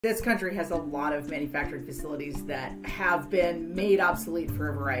This country has a lot of manufacturing facilities that have been made obsolete for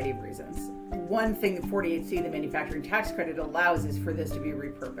a variety of reasons. One thing that 48C, the manufacturing tax credit, allows is for this to be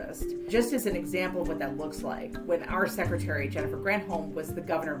repurposed. Just as an example of what that looks like, when our secretary, Jennifer Granholm, was the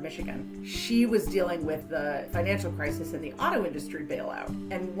governor of Michigan, she was dealing with the financial crisis and the auto industry bailout.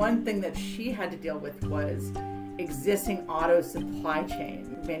 And one thing that she had to deal with was existing auto supply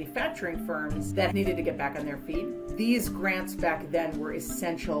chain manufacturing firms that needed to get back on their feet. These grants back then were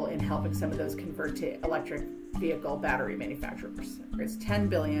essential in helping some of those convert to electric vehicle battery manufacturers. It's $10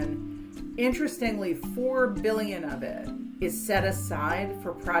 billion. Interestingly, $4 billion of it is set aside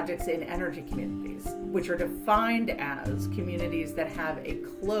for projects in energy communities, which are defined as communities that have a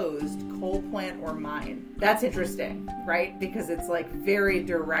closed coal plant or mine. That's interesting, right? Because it's like very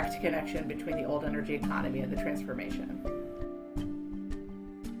direct connection between the old energy economy and the transformation.